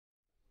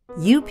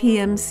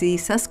UPMC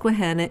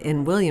Susquehanna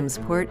in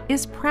Williamsport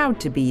is proud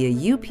to be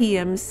a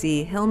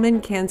UPMC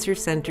Hillman Cancer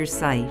Center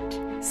site,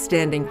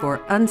 standing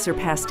for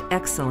unsurpassed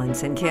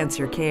excellence in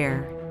cancer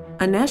care.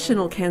 A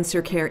National Cancer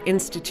Care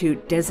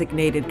Institute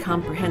designated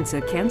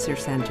comprehensive cancer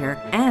center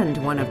and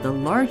one of the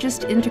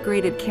largest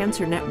integrated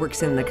cancer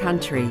networks in the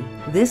country.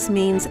 This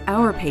means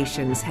our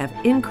patients have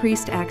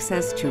increased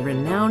access to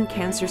renowned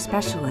cancer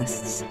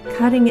specialists,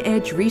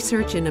 cutting-edge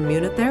research in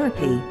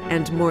immunotherapy,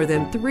 and more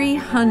than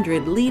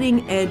 300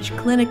 leading-edge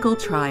clinical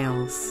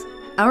trials.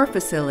 Our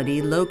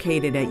facility,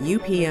 located at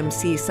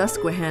UPMC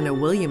Susquehanna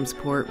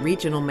Williamsport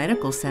Regional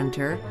Medical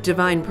Center,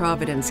 Divine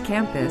Providence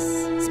Campus,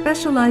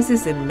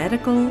 specializes in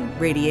medical,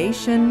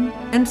 radiation,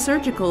 and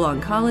surgical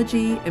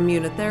oncology,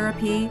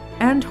 immunotherapy,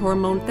 and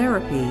hormone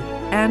therapy,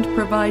 and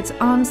provides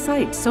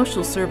on-site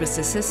social service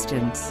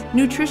assistance,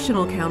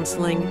 nutritional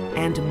counseling,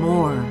 and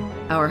more.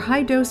 Our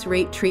high-dose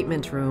rate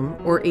treatment room,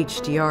 or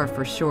HDR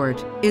for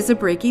short, is a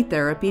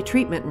brachytherapy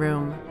treatment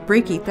room.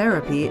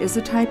 Brachytherapy is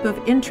a type of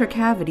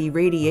intracavity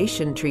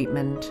radiation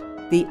treatment.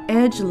 The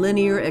Edge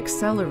Linear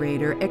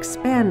Accelerator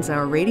expands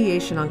our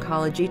radiation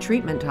oncology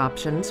treatment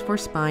options for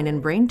spine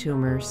and brain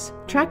tumors,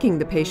 tracking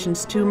the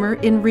patient's tumor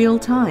in real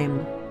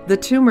time. The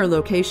tumor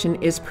location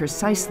is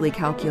precisely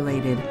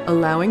calculated,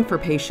 allowing for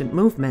patient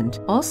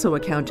movement, also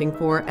accounting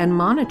for and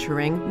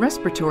monitoring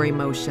respiratory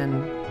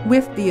motion.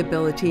 With the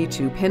ability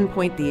to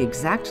pinpoint the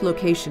exact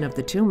location of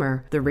the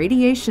tumor, the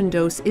radiation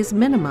dose is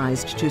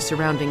minimized to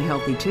surrounding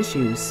healthy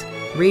tissues.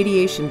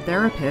 Radiation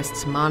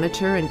therapists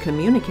monitor and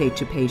communicate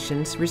to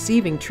patients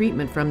receiving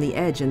treatment from the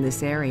Edge in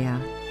this area.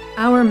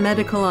 Our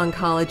medical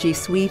oncology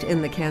suite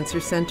in the Cancer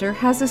Center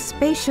has a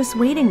spacious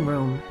waiting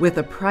room with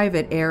a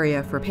private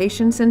area for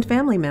patients and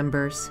family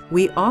members.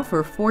 We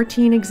offer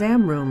 14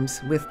 exam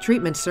rooms with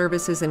treatment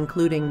services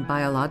including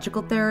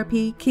biological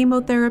therapy,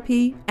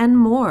 chemotherapy, and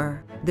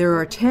more. There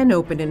are 10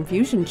 open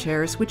infusion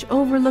chairs which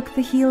overlook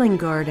the healing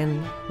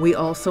garden. We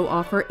also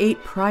offer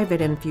 8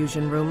 private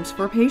infusion rooms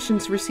for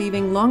patients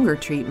receiving longer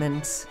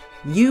treatments.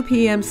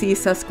 UPMC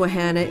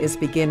Susquehanna is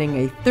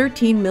beginning a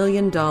 $13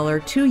 million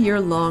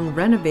 2-year-long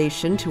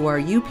renovation to our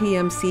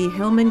UPMC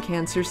Hillman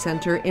Cancer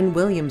Center in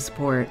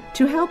Williamsport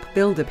to help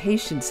build a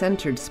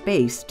patient-centered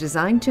space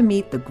designed to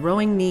meet the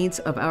growing needs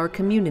of our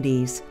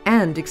communities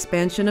and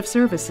expansion of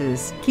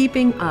services,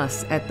 keeping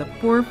us at the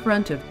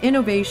forefront of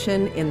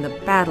innovation in the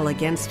battle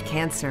against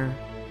cancer.